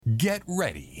Get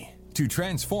ready to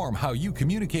transform how you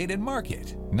communicate and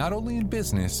market, not only in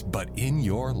business, but in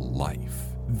your life.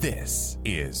 This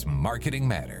is Marketing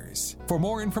Matters. For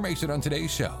more information on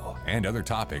today's show and other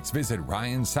topics, visit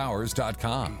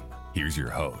RyanSowers.com. Here's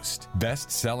your host,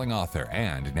 best-selling author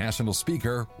and national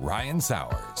speaker, Ryan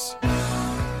Sowers.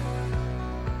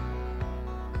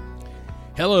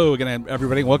 Hello again,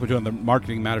 everybody. Welcome to the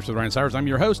Marketing Matters with Ryan Sowers. I'm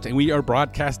your host, and we are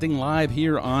broadcasting live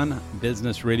here on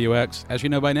Business Radio X. As you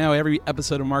know by now, every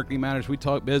episode of Marketing Matters, we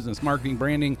talk business, marketing,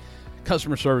 branding,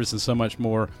 customer service, and so much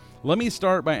more. Let me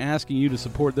start by asking you to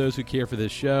support those who care for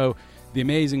this show. The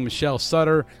amazing Michelle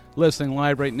Sutter, listening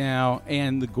live right now,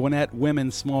 and the Gwinnett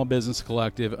Women's Small Business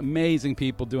Collective. Amazing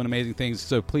people doing amazing things,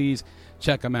 so please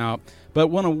check them out. But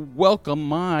want to welcome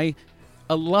my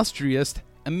illustrious,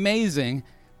 amazing,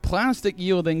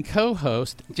 plastic-yielding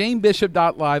co-host, Jane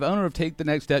Bishop.live, owner of Take the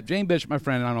Next Step. Jane Bishop, my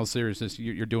friend, in all seriousness,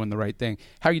 you're doing the right thing.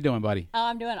 How are you doing, buddy? Oh,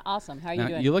 I'm doing awesome. How are you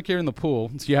doing? You look here in the pool,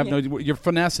 so you have you're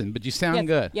finessing, but you sound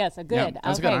good. Yes, good. Yeah,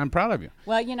 that's good. I'm proud of you.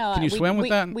 Well, you know, can you swim with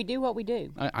that? We do what we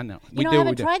do. I know. I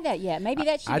haven't tried that yet. Maybe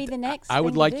that should be the next. I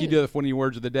would like you to do the funny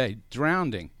words of the day.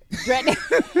 Drowning.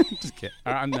 Just kidding.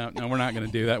 No, we're not going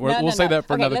to do that. We'll say that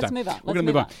for another time. Move on. We're going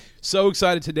to move on. So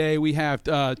excited today. We have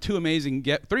three amazing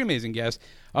guests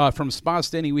from Spa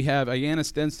Stinny. We have Ayana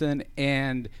Stinson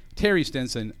and Terry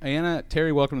Stinson. Ayana,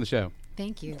 Terry, welcome to the show.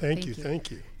 Thank you. Thank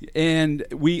you. And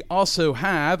we also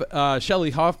have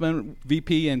Shelly Hoffman,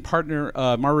 VP and partner,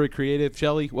 Marbury Creative.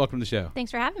 Shelly, welcome to the show.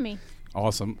 Thanks for having me.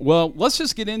 Awesome. Well, let's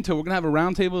just get into it. We're going to have a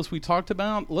roundtable as we talked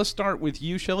about. Let's start with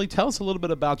you, Shelly. Tell us a little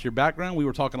bit about your background. We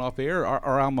were talking off air,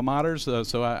 our alma maters,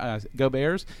 so I go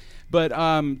Bears. But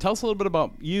tell us a little bit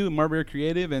about you, Marbury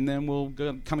Creative, and then we'll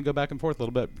kind of go back and forth a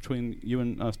little bit between you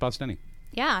and Spa Stinny.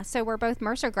 Yeah, so we're both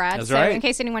Mercer grads. That's so right. In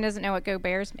case anyone doesn't know what Go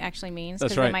Bears actually means,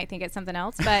 because right. they might think it's something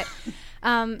else. But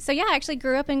so yeah, I actually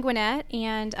grew up in Gwinnett,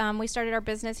 and we started our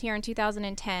business here in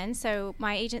 2010. So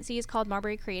my agency is called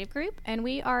Marbury Creative Group, and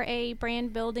we are a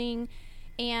brand building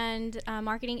and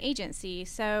marketing agency.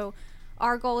 So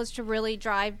our goal is to really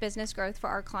drive business growth for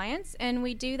our clients, and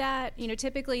we do that. You know,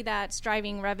 typically that's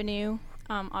driving revenue,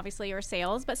 obviously, or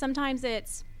sales, but sometimes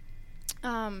it's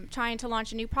trying to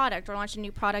launch a new product or launch a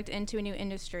new product into a new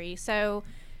industry. So,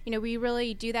 you know, we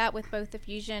really do that with both the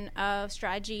fusion of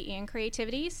strategy and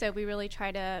creativity. So we really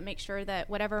try to make sure that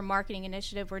whatever marketing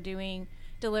initiative we're doing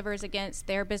delivers against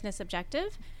their business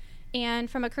objective. And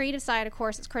from a creative side, of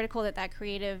course, it's critical that that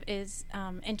creative is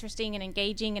interesting and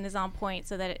engaging and is on point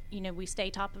so that, we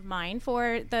stay top of mind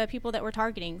for the people that we're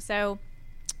targeting. So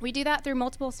we do that through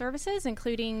multiple services,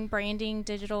 including branding,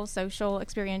 digital, social,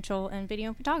 experiential, and video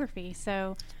and photography.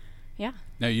 So, yeah.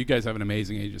 Now, you guys have an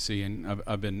amazing agency, and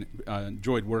I've been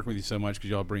enjoyed working with you so much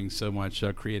because y'all bring so much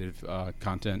creative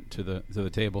content to the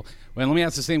table. Well, let me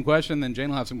ask the same question, then Jane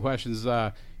will have some questions.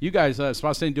 You guys, Spa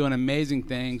Stinny, doing amazing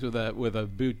things with a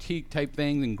boutique type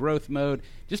thing in growth mode.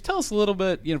 Just tell us a little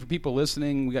bit, for people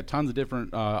listening. We got tons of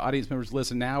different audience members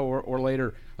listen now or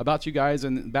later about you guys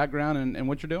and background and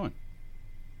what you're doing.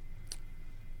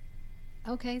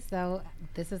 Okay, so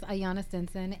this is Ayana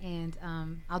Stinson, and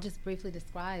I'll just briefly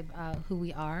describe who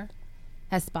we are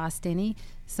as Spa Stinny.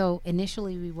 So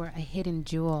initially we were a hidden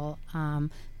jewel.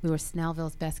 We were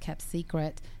Snellville's best kept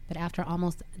secret, but after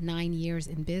almost 9 years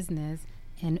in business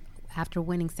and after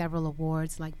winning several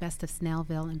awards like Best of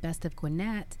Snellville and Best of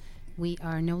Gwinnett, we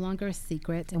are no longer a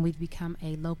secret, and we've become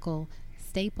a local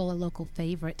staple, a local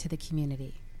favorite to the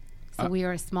community. So we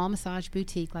are a small massage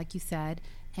boutique, like you said,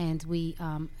 and we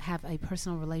have a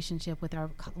personal relationship with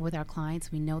our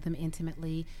clients. We know them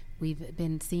intimately. We've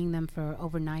been seeing them for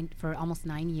almost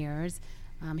 9 years,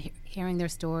 hearing their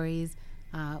stories,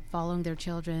 following their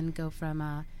children go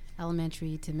from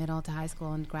elementary to middle to high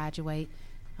school and graduate.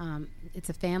 It's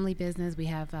a family business. We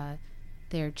have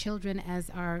their children as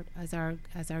our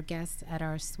guests at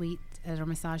our suite, at our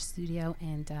massage studio,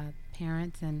 and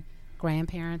parents and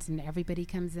grandparents, and everybody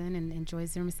comes in and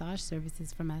enjoys their massage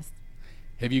services from us.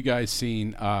 Have you guys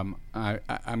seen? I'm about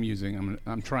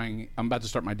to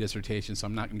start my dissertation, so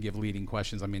I'm not going to give leading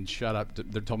questions. I mean, shut up.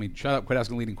 They told me shut up, quit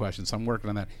asking leading questions. So I'm working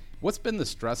on that. What's been the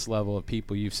stress level of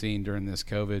people you've seen during this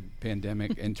COVID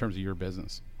pandemic in terms of your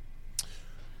business?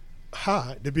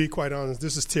 Hi, to be quite honest,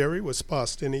 this is Terry with Spa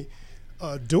Stinny.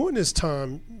 During this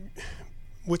time,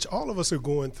 which all of us are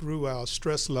going through our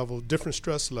stress level, different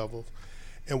stress levels.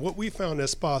 And what we found at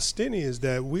Spa Stinny is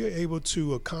that we're able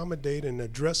to accommodate and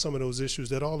address some of those issues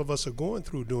that all of us are going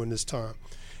through during this time.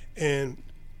 And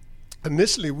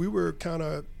initially, we were kind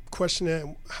of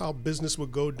questioning how business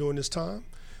would go during this time.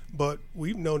 But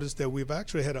we've noticed that we've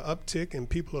actually had an uptick, and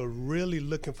people are really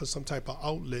looking for some type of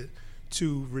outlet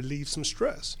to relieve some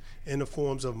stress in the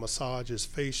forms of massages,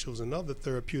 facials, and other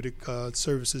therapeutic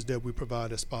services that we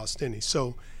provide at Spa Stinny.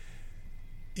 So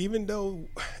even though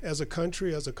as a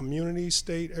country, as a community,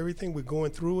 state, everything, we're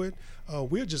going through it,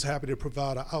 we're just happy to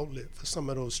provide an outlet for some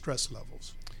of those stress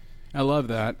levels. I love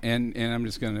that. And I'm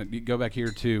just going to go back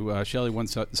here to Shelly one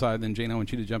side, then Jane, I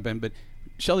want you to jump in. But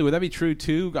Shelly, would that be true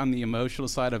too on the emotional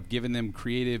side of giving them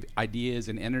creative ideas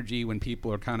and energy when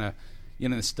people are kind of,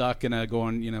 stuck and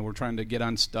going, we're trying to get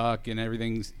unstuck and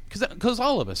everything's because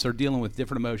all of us are dealing with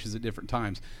different emotions at different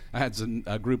times. I had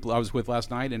a group I was with last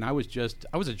night, and I was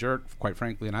a jerk, quite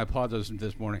frankly, and I apologize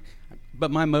this morning. But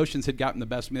my emotions had gotten the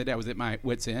best of me that day. I was at my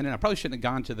wit's end, and I probably shouldn't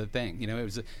have gone to the thing. It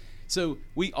was. So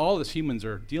we all as humans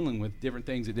are dealing with different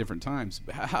things at different times.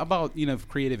 How about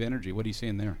creative energy? What are you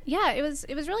seeing there? Yeah, it was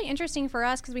really interesting for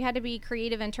us because we had to be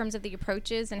creative in terms of the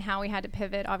approaches and how we had to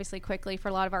pivot obviously quickly for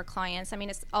a lot of our clients. I mean,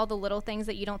 it's all the little things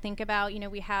that you don't think about.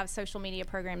 We have social media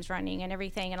programs running and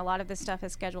everything, and a lot of this stuff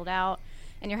is scheduled out,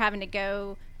 and you're having to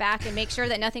go back and make sure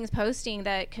that nothing's posting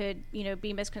that could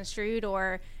be misconstrued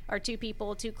or two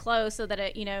people too close, so that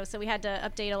it so we had to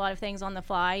update a lot of things on the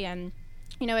fly. And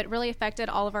it really affected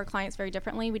all of our clients very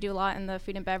differently. We do a lot in the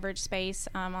food and beverage space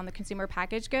on the consumer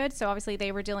packaged goods. So obviously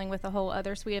they were dealing with a whole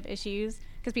other suite of issues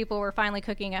because people were finally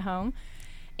cooking at home.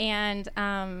 And,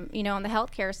 on the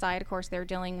healthcare side, of course, they're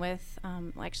dealing with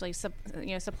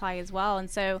supply as well. And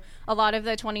so a lot of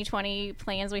the 2020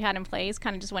 plans we had in place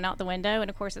kind of just went out the window. And,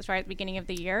 of course, it's right at the beginning of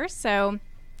the year. So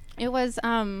it was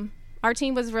our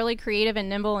team was really creative and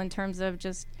nimble in terms of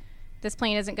just, this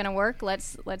plan isn't going to work.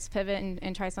 Let's pivot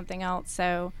and try something else.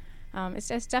 So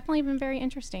it's definitely been very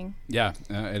interesting. Yeah,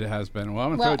 it has been. Well,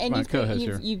 I'm going to throw my co-host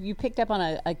here. You picked up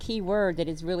on a key word that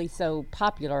is really so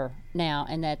popular now,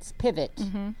 and that's pivot.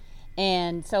 Mm-hmm.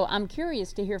 And so I'm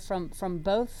curious to hear from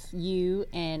both you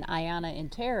and Ayana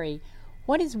and Terry,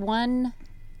 what is one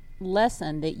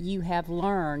lesson that you have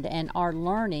learned and are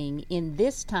learning in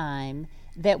this time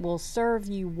that will serve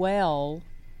you well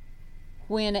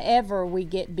whenever we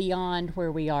get beyond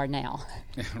where we are now?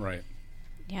 Right.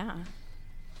 Yeah.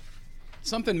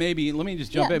 Something maybe, let me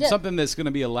just jump in, something that's going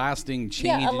to be a lasting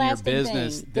change in your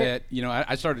business that,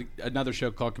 I started another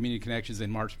show called Community Connections in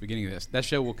March, beginning of this. That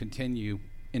show will continue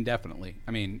indefinitely.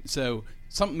 I mean, so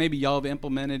something maybe y'all have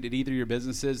implemented at either of your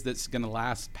businesses that's going to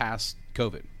last past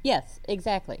COVID. Yes,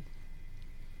 exactly.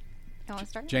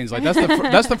 Jane's like,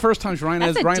 that's the first time Ryan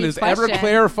has ever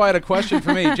clarified a question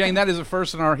for me. Jane, that is a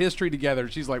first in our history together.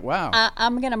 She's like, wow.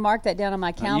 I'm going to mark that down on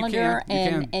my calendar,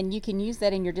 and you can use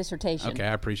that in your dissertation. Okay,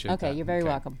 I appreciate that. Okay, you're very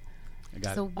welcome.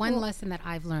 So one lesson that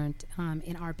I've learned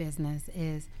in our business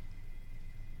is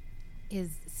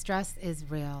stress is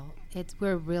real.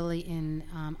 We're really in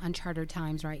uncharted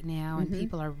times right now, and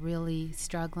people are really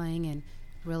struggling, and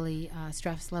really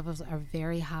stress levels are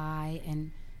very high,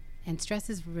 and stress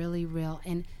is really real.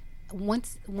 And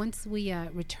once we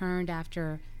returned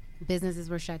after businesses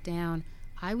were shut down,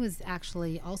 I was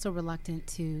actually also reluctant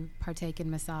to partake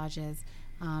in massages.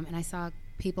 And I saw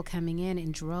people coming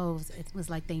in droves. It was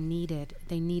like they needed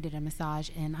a massage.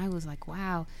 And I was like,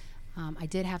 wow. I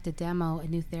did have to demo a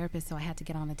new therapist, so I had to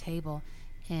get on the table.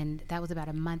 And that was about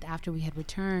a month after we had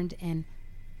returned. And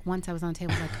once I was on the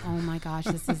table, I was like, oh my gosh,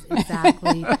 this is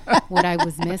exactly what I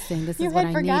was missing. This is what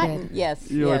I needed. Yes.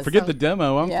 You're like, forget the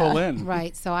demo. I'm full in.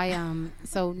 Right. So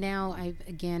so now I've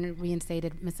again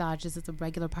reinstated massages. It's a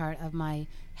regular part of my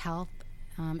health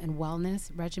and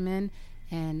wellness regimen.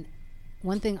 And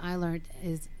one thing I learned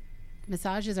is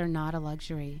massages are not a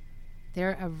luxury.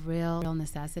 They're a real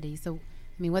necessity. So,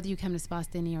 I mean, whether you come to Spa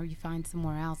Stinny or you find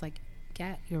somewhere else, like,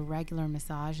 get your regular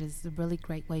massage. It's a really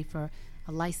great way for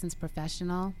a licensed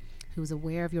professional who's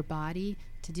aware of your body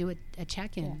to do a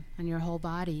check-in on your whole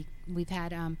body. We've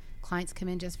had clients come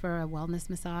in just for a wellness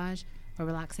massage or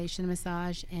relaxation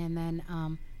massage, and then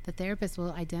the therapist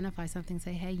will identify something and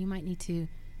say, hey, you might need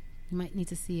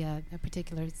to see a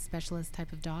particular specialist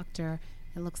type of doctor.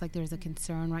 It looks like there's a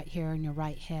concern right here in your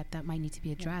right hip that might need to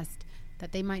be addressed,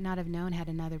 that they might not have known had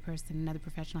another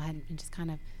professional hadn't, just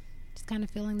kind of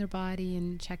feeling their body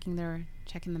and checking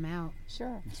them out.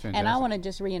 Sure. And I want to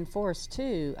just reinforce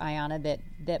too, Ayana,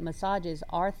 that massages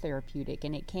are therapeutic,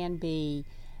 and it can be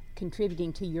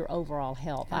contributing to your overall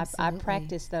health. I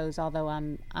practice those, although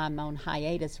I'm on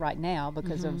hiatus right now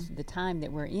because of the time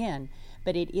that we're in,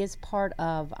 but it is part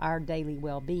of our daily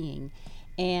well-being.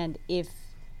 And if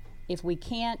we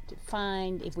can't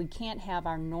have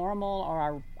our normal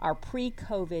or our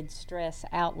pre-COVID stress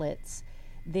outlets,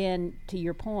 then to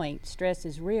your point, stress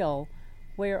is real.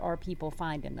 Where are people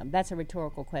finding them? That's a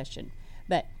rhetorical question.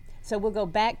 But so we'll go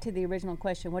back to the original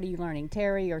question. What are you learning?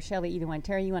 Terry or Shelly, either one.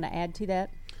 Terry, you want to add to that?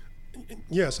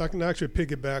 Yes, I can actually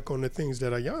piggyback on the things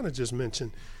that Ayana just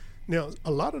mentioned. Now,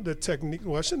 a lot of the technique,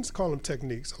 well, I shouldn't call them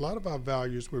techniques. A lot of our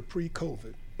values were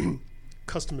pre-COVID.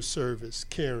 Customer service,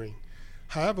 caring.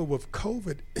 However, with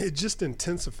COVID, it just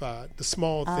intensified the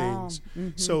small things.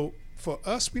 So for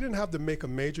us, we didn't have to make a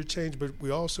major change, but we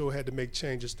also had to make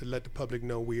changes to let the public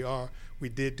know we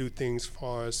did do things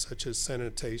far as such as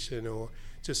sanitation or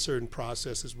just certain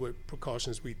processes with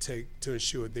precautions we take to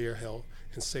ensure their health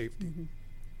and safety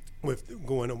with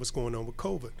what's going on with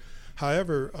COVID.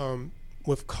 However,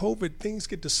 with COVID, things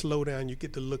get to slow down. You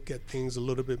get to look at things a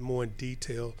little bit more in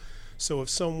detail. So if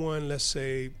someone, let's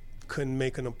say, couldn't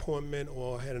make an appointment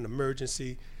or had an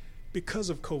emergency, because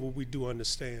of COVID, we do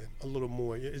understand a little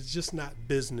more. It's just not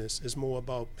business. It's more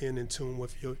about being in tune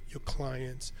with your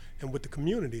clients and with the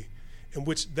community, in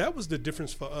which that was the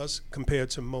difference for us compared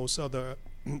to most other.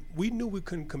 We knew we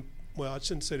couldn't, I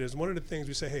shouldn't say this. One of the things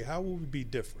we say, hey, how will we be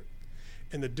different?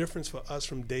 And the difference for us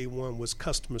from day one was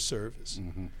customer service.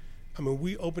 I mean,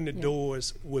 we opened the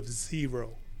doors with 0.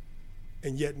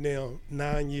 And yet now,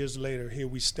 9 years later, here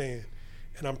we stand.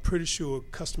 And I'm pretty sure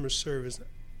customer service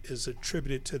is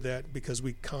attributed to that because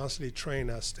we constantly train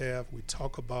our staff, we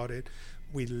talk about it,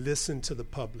 we listen to the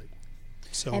public.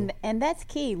 So and that's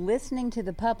key, listening to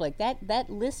the public. That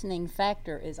listening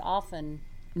factor is often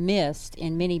missed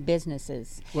in many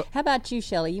businesses. Well, how about you,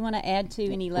 Shelly? You want to add to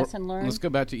any lesson learned? Let's go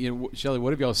back to Shelly.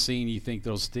 What have y'all seen you think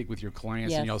that'll stick with your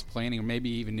clients and y'all's planning, or maybe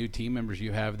even new team members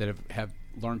you have that have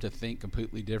learned to think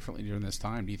completely differently during this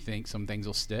time? Do you think some things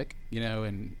will stick,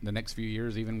 in the next few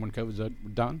years, even when COVID's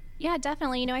done? Yeah,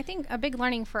 definitely. I think a big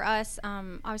learning for us,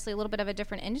 obviously a little bit of a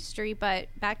different industry, but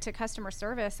back to customer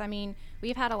service. I mean,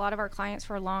 we've had a lot of our clients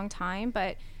for a long time,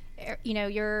 but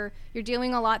you're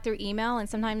doing a lot through email, and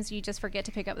sometimes you just forget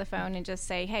to pick up the phone and just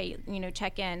say, hey,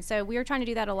 check in. So we were trying to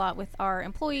do that a lot with our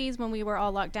employees when we were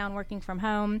all locked down working from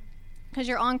home, because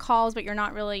you're on calls, but you're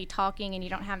not really talking and you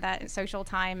don't have that social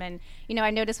time. And, I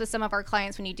noticed with some of our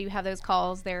clients, when you do have those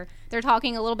calls, they're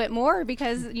talking a little bit more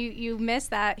because you miss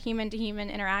that human-to-human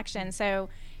interaction. So,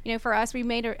 for us, we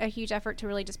made a huge effort to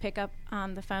really just pick up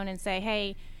the phone and say,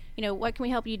 hey, what can we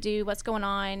help you do? What's going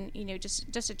on?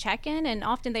 Just a check-in. And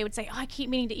often they would say, oh, I keep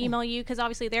meaning to email you, because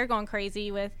obviously they're going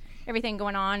crazy with everything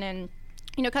going on. And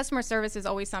customer service is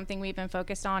always something we've been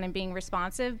focused on and being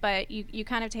responsive, but you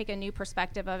kind of take a new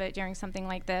perspective of it during something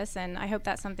like this. And I hope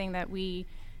that's something that we,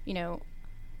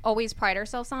 always pride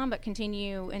ourselves on, but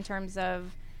continue in terms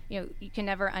of, you can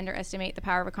never underestimate the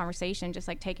power of a conversation, just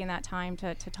like taking that time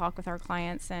to talk with our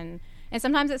clients. And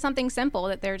sometimes it's something simple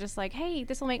that they're just like, hey,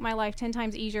 this will make my life 10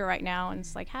 times easier right now. And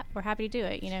it's like, we're happy to do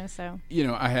it, so.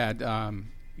 I had,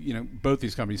 both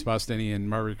these companies, Stinny and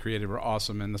Marbury Creative, are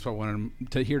awesome, and that's what I wanted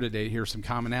to hear today, hear some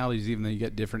commonalities, even though you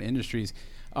get different industries.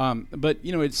 But,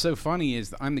 it's so funny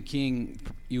is I'm the king,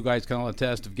 you guys can all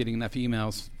attest, of getting enough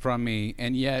emails from me,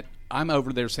 and yet I'm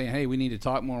over there saying, hey, we need to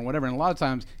talk more and whatever. And a lot of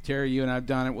times, Terry, you and I have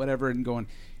done it, whatever, and going,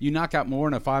 you knock out more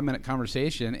in a 5-minute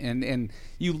conversation, and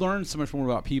you learn so much more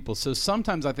about people. So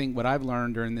sometimes I think what I've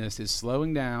learned during this is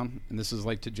slowing down, and this is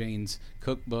like to Jane's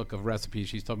cookbook of recipes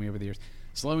she's told me over the years,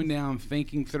 slowing down,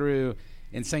 thinking through,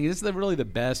 and saying, this is really the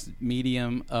best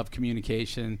medium of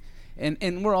communication.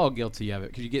 And we're all guilty of it,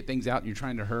 because you get things out and you're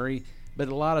trying to hurry. But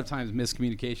a lot of times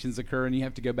miscommunications occur, and you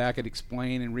have to go back and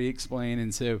explain and re-explain.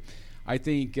 And so I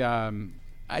think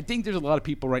there's a lot of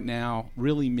people right now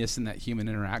really missing that human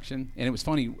interaction. And it was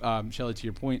funny, Shelly, to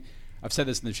your point, I've said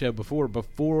this in the show before,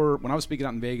 when I was speaking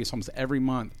out in Vegas almost every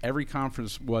month, every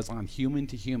conference was on human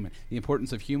to human, the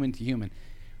importance of human to human.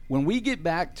 When we get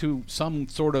back to some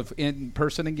sort of in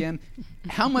person again,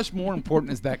 how much more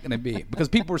important is that going to be? Because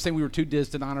people were saying we were too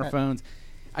distant on our phones.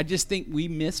 I just think we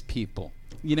miss people.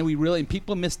 And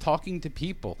people miss talking to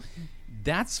people.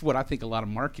 That's what I think a lot of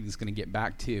marketing is going to get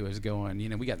back to, is going,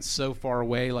 we got so far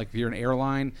away. Like if you're an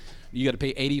airline, you got to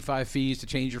pay 85 fees to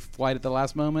change your flight at the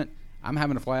last moment. I'm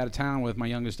having to fly out of town with my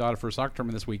youngest daughter for a soccer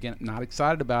tournament this weekend. I'm not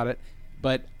excited about it,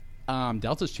 but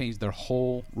Delta's changed their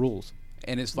whole rules.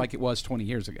 And it's like it was 20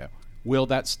 years ago. Will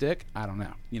that stick? I don't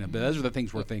know. But those are the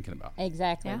things we're thinking about.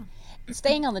 Exactly. Yeah.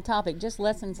 Staying on the topic, just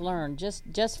lessons learned,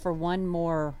 just for one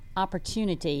more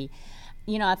opportunity.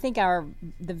 I think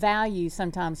the value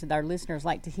sometimes that our listeners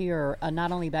like to hear,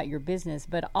 not only about your business,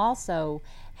 but also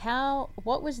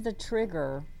what was the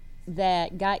trigger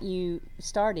that got you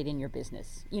started in your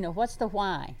business? What's the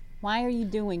why? Why are you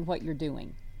doing what you're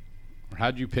doing? How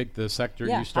did you pick the sector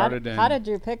you started in? How did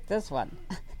you pick this one?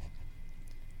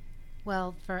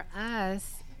 Well, for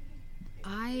us,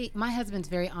 my husband's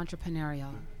very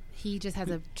entrepreneurial. He just has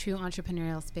a true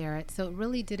entrepreneurial spirit. So it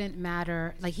really didn't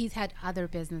matter. Like, he's had other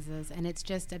businesses, and it's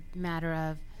just a matter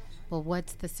of well,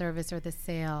 what's the service or the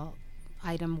sale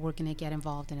item we're going to get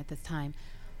involved in at this time?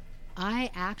 I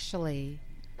actually,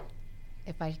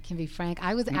 if I can be frank,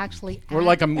 I was actually we're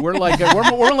like a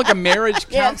marriage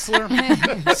counselor.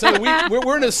 So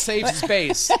we're in a safe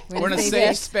space. We're in a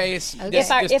safe space. Okay.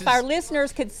 If our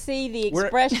listeners could see the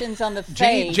expressions on the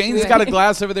face. Jane's got a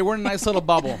glass over there. We're in a nice little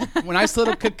bubble. We're a nice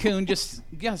little cocoon. Just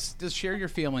share your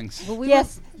feelings. Well,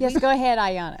 yes, go ahead,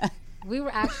 Ayana. We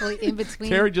were actually in between.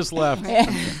 Terry just left.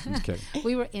 Okay.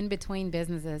 We were in between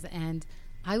businesses, and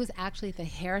I was actually at the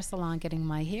hair salon getting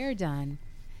my hair done.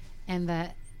 And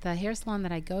the hair salon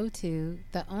that I go to,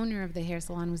 the owner of the hair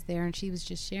salon was there, and she was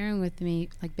just sharing with me,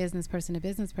 like business person to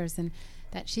business person,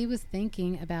 that she was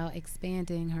thinking about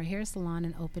expanding her hair salon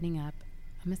and opening up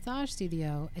a massage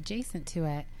studio adjacent to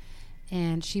it.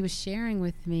 And she was sharing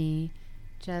with me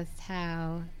just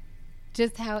how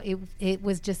it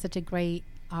was just such a great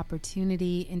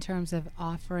opportunity in terms of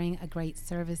offering a great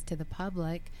service to the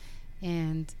public.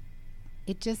 And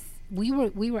it just, we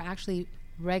were actually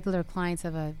regular clients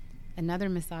of another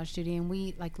massage studio, and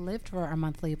we lived for our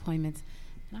monthly appointments.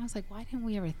 And I was like, why didn't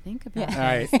we ever think about this? All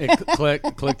right,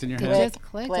 it clicked in your head. It just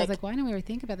clicked. I was like, why didn't we ever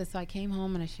think about this? So I came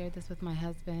home and I shared this with my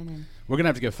husband. And we're gonna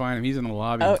have to go find him. He's in the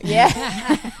lobby. Oh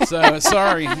yeah. So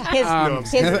sorry.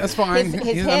 That's fine.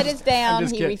 His head is down.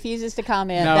 He kidding. refuses to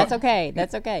comment. No. That's okay.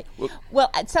 That's okay.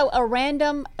 Well, so a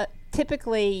random.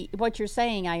 Typically, what you're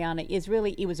saying, Ayana, is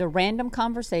really it was a random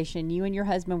conversation. You and your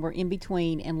husband were in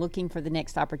between and looking for the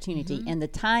next opportunity, and the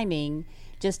timing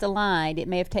just aligned. It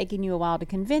may have taken you a while to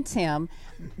convince him,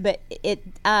 but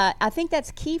I think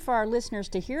that's key for our listeners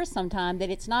to hear sometime, that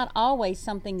it's not always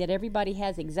something that everybody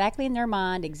has exactly in their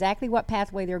mind, exactly what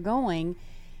pathway they're going,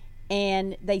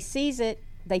 and they seize it,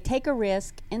 they take a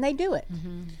risk, and they do it.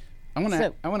 I want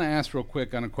to ask real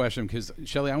quick on a question, because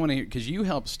Shelly, I want to hear, because you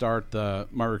helped start the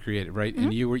Marbury Creative, right?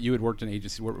 And you had worked in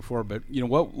agency work before, but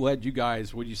what led you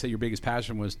guys? Would you say your biggest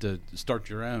passion was to start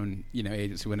your own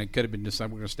agency when it could have been just I'm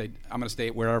going to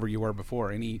stay wherever you were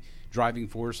before? Any driving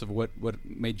force of what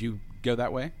made you go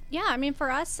that way? Yeah, I mean,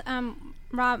 for us,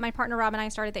 my partner Rob and I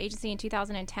started the agency in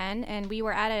 2010, and we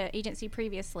were at an agency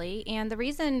previously, and the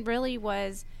reason really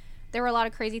was there were a lot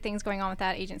of crazy things going on with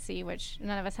that agency, which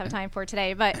none of us have time for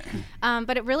today. But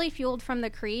it really fueled from the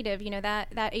creative.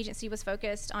 That agency was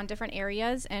focused on different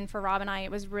areas, and for Rob and I,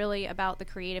 it was really about the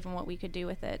creative and what we could do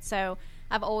with it. So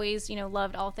I've always,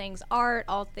 loved all things art,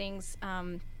 all things,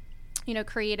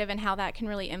 creative, and how that can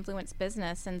really influence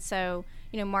business. And so,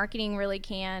 marketing really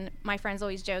can. My friends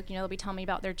always joke, they'll be telling me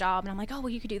about their job, and I'm like, oh, well,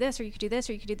 you could do this, or you could do this,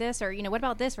 or you could do this, or what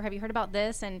about this, or have you heard about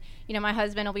this? And my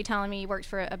husband will be telling me he works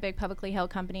for a big publicly held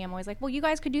company. I'm always like, well, you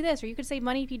guys could do this, or you could save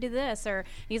money if you did this, or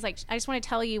he's like, I just want to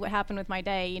tell you what happened with my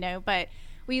day, But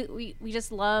we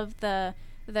just love that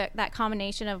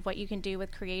combination of what you can do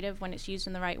with creative when it's used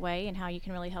in the right way, and how you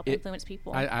can really help influence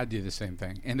people. I do the same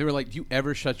thing, and they were like, "Do you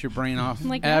ever shut your brain off?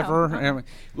 Like, ever?" No. Ever?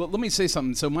 Well, let me say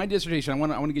something. So my dissertation, I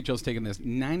want to get y'all's take on this.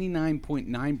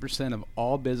 99.9% of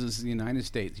all businesses in the United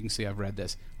States, you can see I've read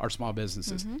this, are small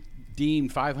businesses,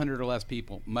 deemed 500 or less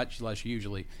people, much less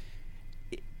usually.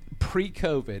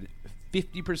 Pre-COVID,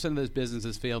 50% of those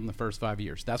businesses failed in the first 5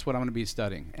 years. That's what I'm going to be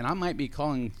studying. And I might be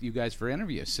calling you guys for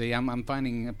interviews. See, I'm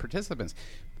finding participants.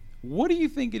 What do you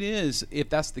think it is, if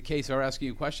that's the case, or asking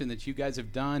you a question, that you guys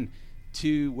have done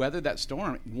to weather that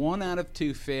storm? 1 out of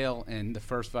 2 fail in the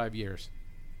first 5 years.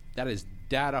 That is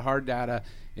data, hard data,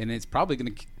 and it's probably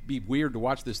going to be weird to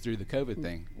watch this through the COVID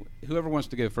thing. Whoever wants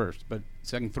to go first, but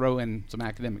so I can throw in some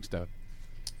academic stuff.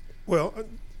 Well,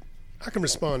 I can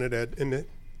respond to that.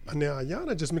 Now,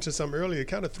 Ayana just mentioned something earlier. It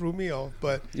kind of threw me off,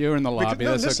 but you're in the lobby.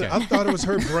 That's okay. I thought it was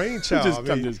her brainchild.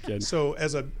 I'm just kidding. So,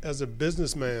 as a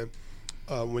businessman,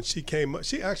 when she came up,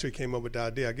 she actually came up with the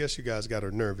idea. I guess you guys got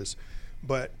her nervous,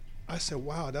 but I said,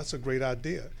 "Wow, that's a great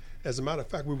idea." As a matter of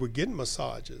fact, we were getting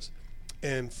massages,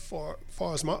 and far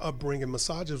as my upbringing,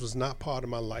 massages was not part of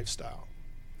my lifestyle.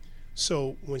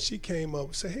 So when she came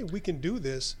up, said, "Hey, we can do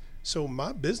this." So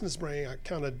my business brain, I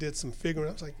kind of did some figuring.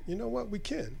 I was like, you know what, we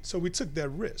can. So we took that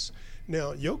risk.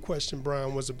 Now, your question,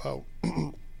 Brian, was about,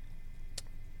 you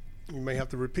may have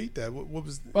to repeat that. What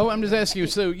was? Well, I'm just asking you,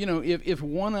 so, if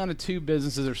 1 out of 2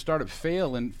 businesses or startups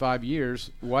fail in 5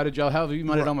 years, why did y'all have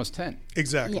you at almost 10?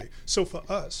 Exactly. Yeah. So for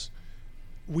us,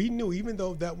 we knew, even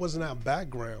though that wasn't our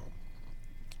background,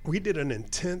 we did an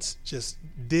intense just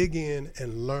dig in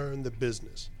and learn the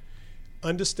business.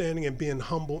 Understanding and being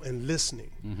humble and listening.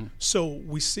 Mm-hmm. So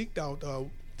we seeked out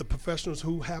the professionals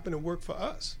who happen to work for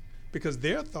us, because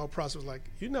their thought process was like,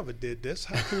 you never did this.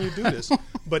 How can you do this?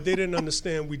 But they didn't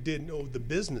understand we didn't know the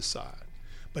business side.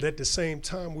 But at the same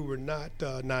time, we were not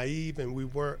naive, and we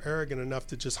weren't arrogant enough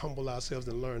to just humble ourselves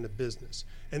and learn the business.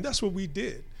 And that's what we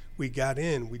did. We got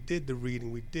in, we did the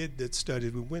reading, we did the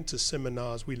studies, we went to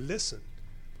seminars, we listened,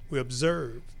 we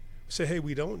observed. We said, hey,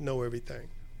 we don't know everything.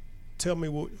 Tell me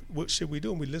what should we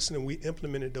do? And we listened and we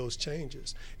implemented those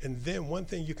changes. And then one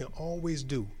thing you can always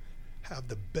do, have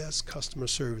the best customer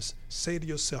service. Say to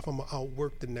yourself, I'm going to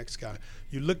outwork the next guy.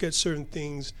 You look at certain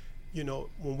things, you know,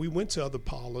 when we went to other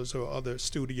parlors or other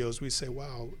studios, we say,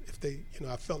 wow, if they, you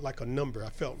know, I felt like a number. I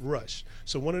felt rushed.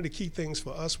 So one of the key things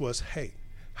for us was, hey,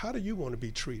 how do you want to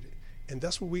be treated? And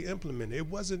that's what we implemented. It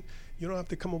wasn't, you don't have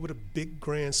to come up with a big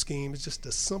grand scheme. It's just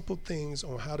the simple things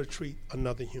on how to treat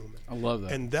another human. I love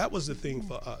that. And that was the thing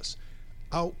for us.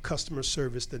 Out customer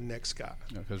service the next guy.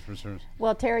 Yeah, customer service.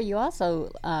 Well, Terry, you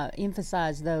also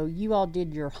emphasized, though, you all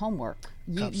did your homework.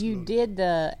 You did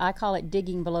I call it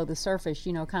digging below the surface,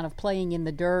 you know, kind of playing in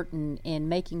the dirt and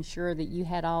making sure that you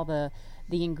had all the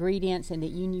ingredients and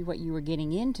that you knew what you were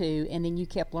getting into, and then you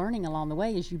kept learning along the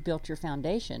way as you built your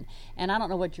foundation. And I don't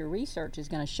know what your research is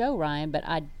going to show, Ryan, but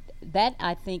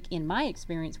I think in my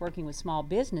experience working with small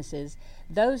businesses,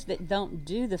 those that don't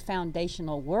do the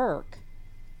foundational work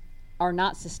are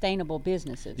not sustainable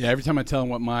businesses. Yeah, every time I tell them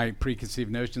what my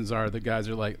preconceived notions are, the guys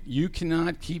are like, you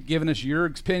cannot keep giving us your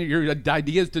opinion, your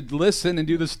ideas to listen and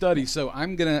do the study. So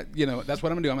I'm going to, you know, that's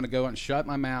what I'm going to do. I'm going to go and shut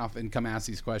my mouth and come ask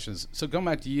these questions. So going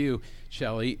back to you,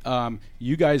 Shelly,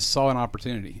 you guys saw an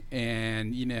opportunity,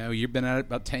 and, you know, you've been at it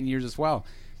about 10 years as well.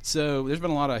 So there's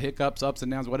been a lot of hiccups, ups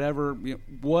and downs, whatever. You know,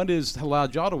 what has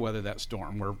allowed y'all to weather that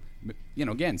storm? Where, you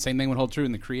know, again, same thing would hold true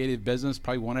in the creative business.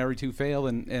 Probably one every two fail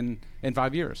in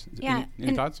 5 years. Yeah.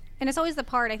 Any thoughts? And it's always the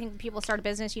part, I think, when people start a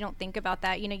business, you don't think about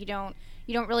that. You know, you don't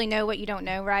really know what you don't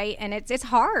know, right? And it's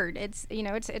hard. It's, you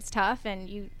know, it's tough, and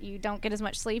you don't get as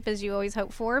much sleep as you always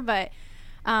hope for. But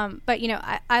you know,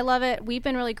 I love it. We've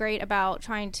been really great about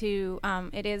trying to,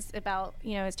 it is about,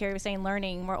 you know, as Terry was saying,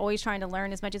 learning. We're always trying to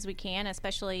learn as much as we can,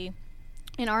 especially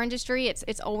in our industry.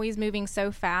 It's always moving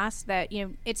so fast that, you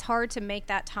know, it's hard to make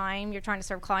that time. You're trying to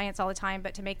serve clients all the time,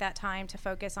 but to make that time to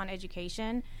focus on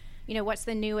education, you know, what's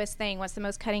the newest thing, what's the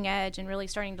most cutting edge, and really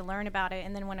starting to learn about it.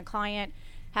 And then when a client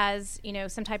has, you know,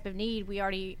 some type of need, we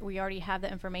already have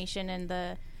the information and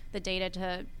the data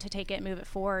to take it and move it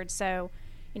forward. So,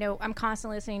 you know, I'm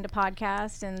constantly listening to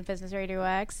podcasts and Business Radio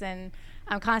X, and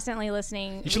I'm constantly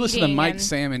listening. You should listen to Mike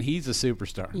Salmon. He's a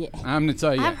superstar. Yeah. I'm going to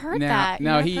tell you. I've heard now, that.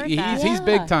 Now, he's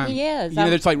big time. He is. You know,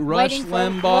 there's like Rush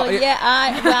Limbaugh. Well,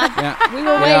 yeah, we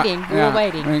were waiting. We were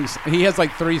waiting. He has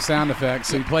like 3 sound effects,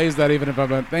 so he plays that even if I'm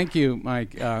like, thank you,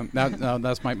 Mike.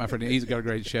 That's Mike, my friend. He's got a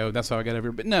great show. That's how I got over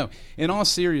here. But no, in all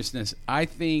seriousness, I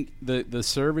think the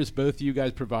service both of you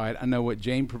guys provide, I know what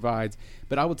Jane provides,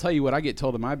 but I will tell you what I get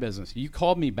told in my business. You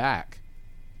called me back.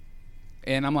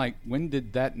 And I'm like, when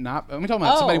did that not? I'm talking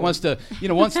about somebody wants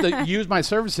to use my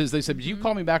services. They said, "Did you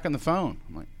call me back on the phone?"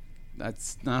 I'm like,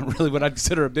 that's not really what I'd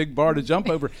consider a big bar to jump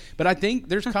over. But I think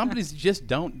there's companies that just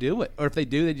don't do it, or if they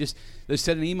do, they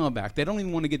send an email back. They don't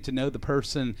even want to get to know the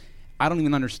person. I don't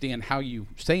even understand how you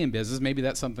stay in business. Maybe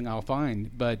that's something I'll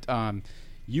find. But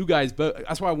you guys both.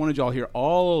 That's why I wanted y'all here,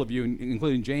 all of you,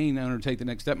 including Jane, owner, Take the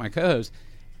Next Step, my co-host.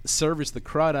 Service the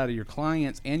crud out of your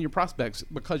clients and your prospects,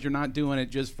 because you're not doing it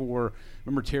just for,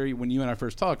 remember, Terry, when you and I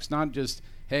first talked, it's not just,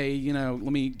 hey, you know,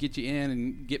 let me get you in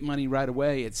and get money right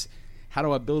away. It's how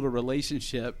do I build a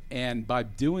relationship, and by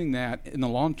doing that, in the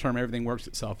long term, everything works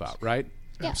itself out, right?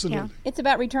 Yeah. Absolutely. Yeah. It's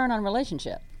about return on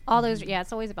relationship. All those,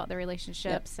 it's always about the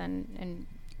relationships and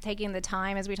taking the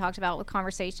time, as we talked about, with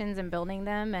conversations and building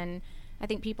them. And I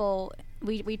think people,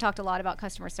 we talked a lot about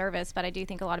customer service, but I do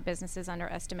think a lot of businesses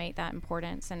underestimate that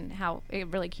importance and how it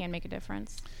really can make a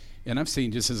difference. And I've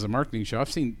seen, just as a marketing show,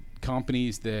 I've seen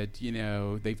companies that, you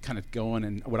know, they've kind of going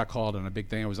and what I called on a big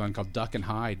thing I was on called duck and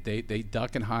hide. They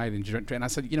duck and hide. And I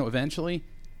said, you know, eventually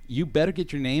you better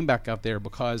get your name back out there,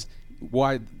 because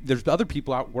why there's other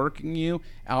people out working you,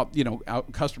 out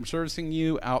customer servicing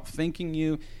you, out thinking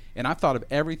you. And I've thought of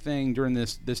everything during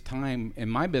this time in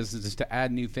my business is to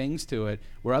add new things to it,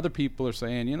 where other people are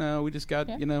saying, you know, we just got,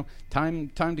 you know, time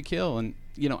to kill. And,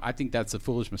 you know, I think that's a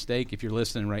foolish mistake. If you're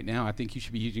listening right now, I think you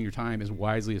should be using your time as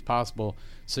wisely as possible,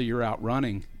 so you're out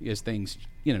running as things,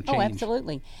 you know, change. Oh,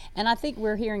 absolutely. And I think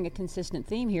we're hearing a consistent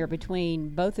theme here between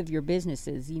both of your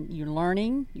businesses. You're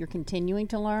learning, you're continuing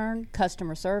to learn,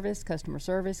 customer service.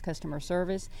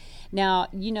 Now,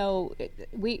 you know,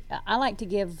 I like to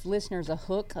give listeners a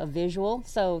hook, a visual.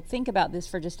 So think about this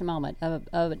for just a moment of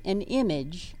an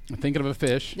image. I'm thinking of a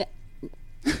fish.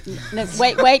 No,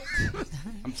 wait.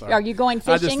 I'm sorry. Are you going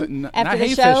fishing after I the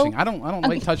hate show? fishing. I don't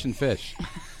like touching fish.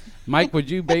 Mike, would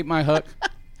you bait my hook?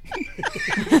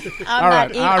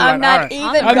 I'm not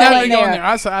even going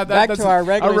there. Back to our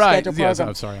regular schedule program. Yes,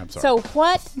 I'm sorry. So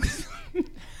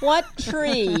what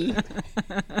tree?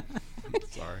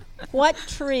 Sorry. What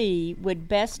tree would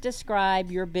best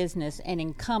describe your business and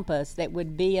encompass that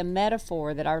would be a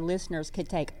metaphor that our listeners could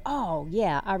take? Oh,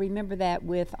 yeah, I remember that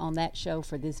on that show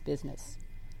for this business.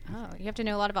 Oh, you have to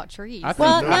know a lot about trees.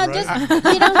 Well, Right. you don't have to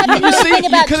know anything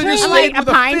about trees. Like a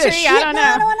pine tree? I don't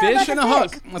know. No, Fish and a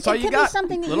hook. That's all you got. It could be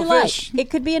something that Little you fish. like. It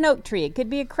could be an oak tree. It could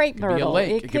be a crepe myrtle. be a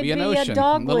lake. It could be an ocean. a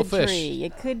dogwood Little fish. tree.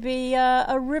 It could be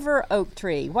a river oak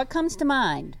tree. What comes to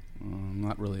mind? I'm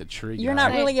not really a tree guy. You're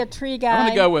not really a tree guy. I'm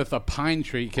going to go with a pine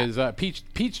tree because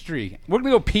peach tree. We're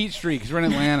going to go peach tree because we're in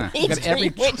Atlanta. Peach got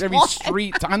every tree, which every one?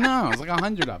 street. I know. It's like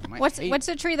 100 of them. What's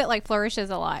a tree that like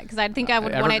flourishes a lot? Because I think I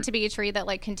would want it to be a tree that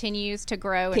like continues to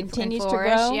grow and flourish.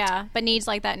 Yeah, but needs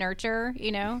like that nurture,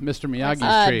 you know. Mr.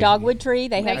 Miyagi's tree. Dogwood tree.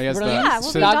 They have guess really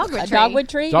dogwood tree. A dogwood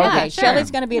tree. Dogwood Okay, tree. Shelley's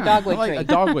going to be a dogwood I like tree. a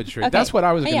dogwood tree. Okay. That's what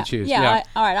I was going to choose. Yeah.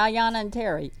 All right, Ayana and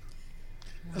Terry.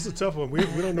 That's a tough one. We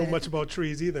don't know much about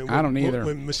trees either. I don't either.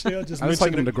 When Michelle just I just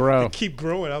like mentioned them to grow. keep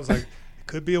growing, I was like, it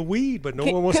could be a weed, but no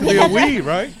one wants to be a weed,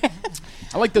 right?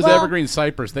 I like those evergreen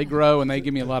cypress. They grow and they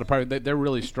give me a lot of power. They're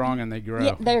really strong and they grow.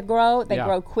 Yeah, they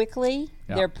grow quickly.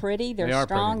 Yeah. They're pretty. They're They are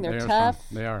strong. pretty. They're They are tough.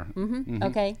 strong. They are. Mm-hmm.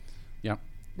 Okay. Yeah.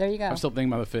 There you go. I'm still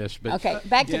thinking about the fish. But Okay,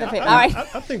 back to the fish. All I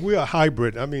right. think we're a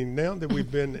hybrid. I mean, now that we've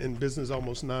been in business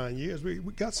almost 9 years, we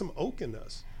got some oak in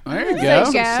us. There you There go.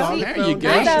 you go. There you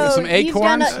go. So Some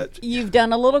acorns. you've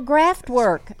done a little graft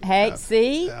work. Hey,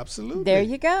 see? Absolutely. There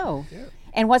you go. Yeah.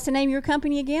 And what's the name of your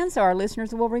company again, so our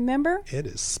listeners will remember? It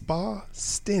is Spa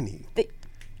Stinny.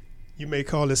 You may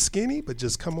call it skinny, but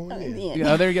just come on in.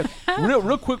 Yeah, there you go.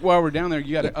 Real quick while we're down there,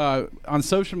 you got on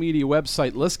social media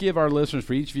website. Let's give our listeners,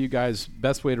 for each of you guys,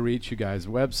 best way to reach you guys.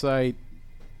 Website,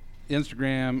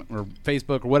 Instagram, or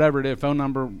Facebook, or whatever it is, phone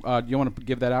number. You want to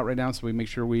give that out right now so we make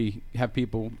sure we have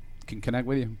people can connect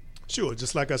with you? Sure.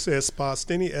 Just like I said, Spa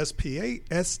Stinny,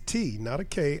 SPAST, not a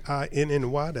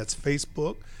KINNY. That's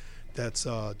Facebook. That's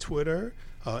Twitter.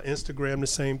 Instagram, the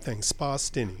same thing. Spa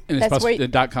Stinny. And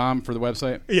it's .com for the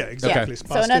website? Yeah, exactly. Okay.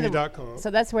 SpaStinny.com.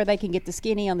 So that's where they can get the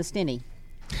skinny on the Stinny.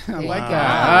 I like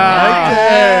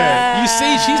that. You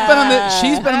see, she's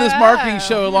been in this marketing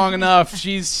show long enough.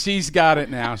 She's got it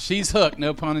now. She's hooked.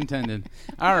 No pun intended.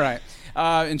 All right.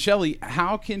 And Shelly,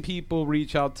 how can people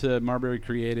reach out to Marbury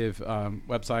Creative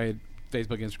website,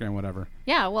 Facebook, Instagram, whatever?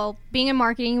 Yeah, well, being in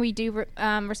marketing, we do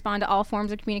respond to all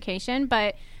forms of communication,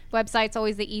 but website's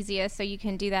always the easiest, so you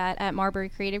can do that at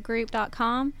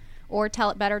marburycreativegroup.com or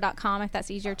tellitbetter.com if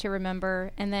that's easier to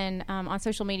remember. And then on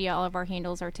social media, all of our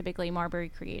handles are typically Marbury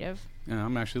Creative. Yeah,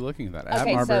 I'm actually looking at that.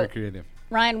 Okay, at Marbury so Creative.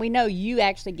 Ryan, we know you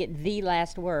actually get the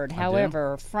last word.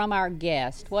 However, from our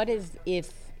guest, what is,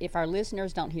 if our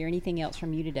listeners don't hear anything else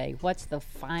from you today, what's the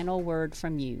final word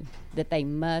from you that they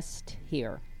must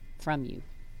hear from you?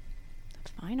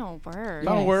 Final word.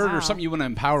 Final word or something you want to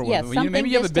empower Yeah, with. something Maybe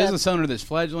you have a just to- business owner that's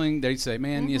fledgling. They say,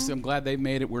 man, yes, I'm glad they've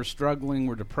made it. We're struggling.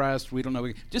 We're depressed. We don't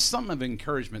know. Just something of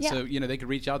encouragement. Yeah. So, they could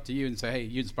reach out to you and say, hey,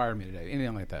 you inspired me today.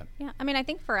 Anything like that. Yeah, I mean, I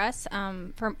think for us,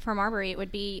 for Marbury, it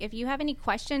would be if you have any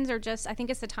questions or just, I think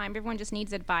it's the time everyone just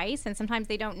needs advice, and sometimes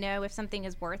they don't know if something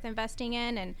is worth investing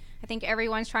in, and I think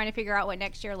everyone's trying to figure out what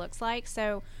next year looks like.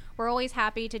 So we're always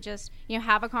happy to just,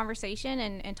 have a conversation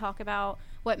and talk about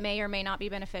what may or may not be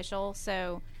beneficial.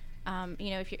 So,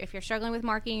 if you're struggling with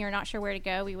marketing, you're not sure where to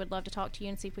go, we would love to talk to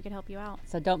you and see if we could help you out.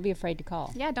 So don't be afraid to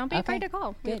call. Yeah, don't be afraid to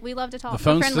call. We love to talk. The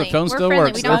phone We're still friendly.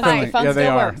 works. We They're don't friendly. bite. Phone Yeah, they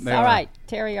still are. works. They All are. right,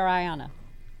 Terry or Ayana.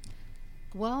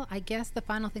 Well, I guess the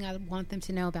final thing I want them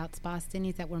to know about Spa Stinny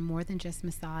is that we're more than just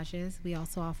massages. We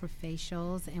also offer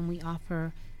facials, and we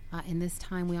offer, in this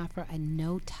time, we offer a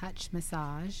no-touch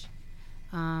massage.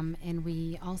 And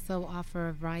we also offer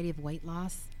a variety of weight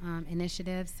loss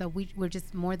initiatives. So we're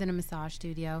just more than a massage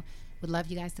studio. Would love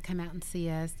you guys to come out and see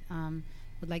us.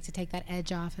 Would like to take that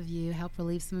edge off of you, help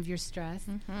relieve some of your stress.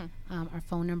 Our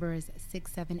phone number is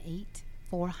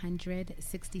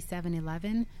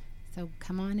 678-400-6711. So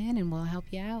come on in and we'll help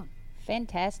you out.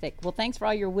 Fantastic. Well, thanks for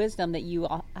all your wisdom that you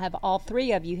all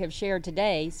three of you have shared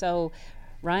today. So,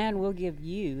 Ryan, we'll give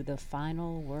you the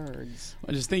final words.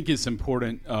 I just think it's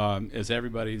important as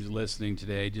everybody's listening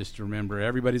today just to remember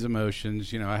everybody's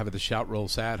emotions. I have the shout roll: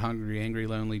 sad, hungry, angry,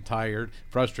 lonely, tired,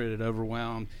 frustrated,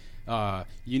 overwhelmed.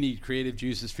 You need creative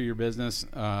juices for your business.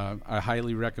 I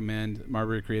highly recommend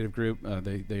Marbury Creative Group.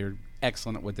 They are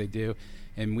excellent at what they do.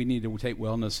 And we need to take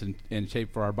wellness in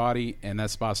shape for our body, and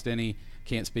that's Spa Stinny.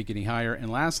 Can't speak any higher. And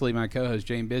lastly, my co-host,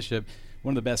 Jane Bishop,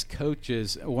 one of the best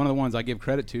coaches, one of the ones I give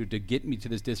credit to get me to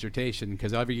this dissertation,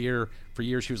 because every year, for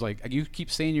years, she was like, you keep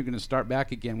saying you're going to start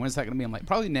back again. When's that going to be? I'm like,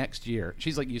 probably next year.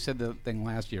 She's like, you said the thing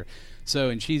last year. So,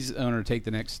 and she's going to take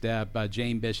the next step,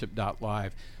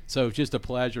 janebishop.live. So it's just a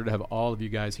pleasure to have all of you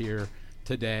guys here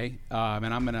today.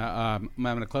 And I'm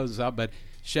gonna close this out. But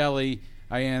Shelly,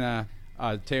 Ayana,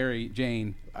 Terry,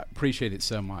 Jane, I appreciate it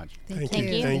so much.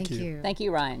 Thank you. Thank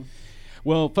you, Ryan.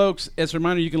 Well, folks, as a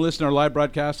reminder, you can listen to our live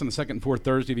broadcast on the second and fourth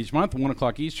Thursday of each month, 1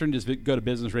 o'clock Eastern. Just go to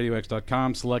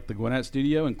businessradiox.com, select the Gwinnett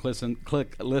Studio, and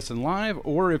click Listen Live.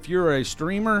 Or if you're a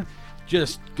streamer,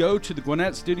 just go to the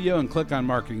Gwinnett Studio and click on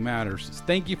Marketing Matters.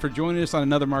 Thank you for joining us on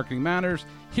another Marketing Matters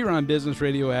here on Business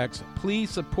Radio X. Please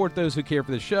support those who care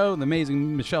for the show. The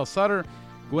amazing Michelle Sutter,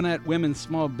 Gwinnett Women's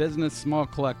Small Business, Small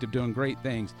Collective, doing great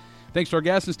things. Thanks to our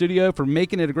guests in studio for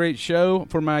making it a great show.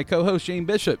 For my co-host, Jane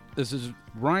Bishop, this is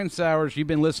Ryan Sowers. You've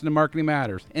been listening to Marketing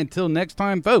Matters. Until next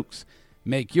time, folks,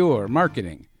 make your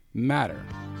marketing matter.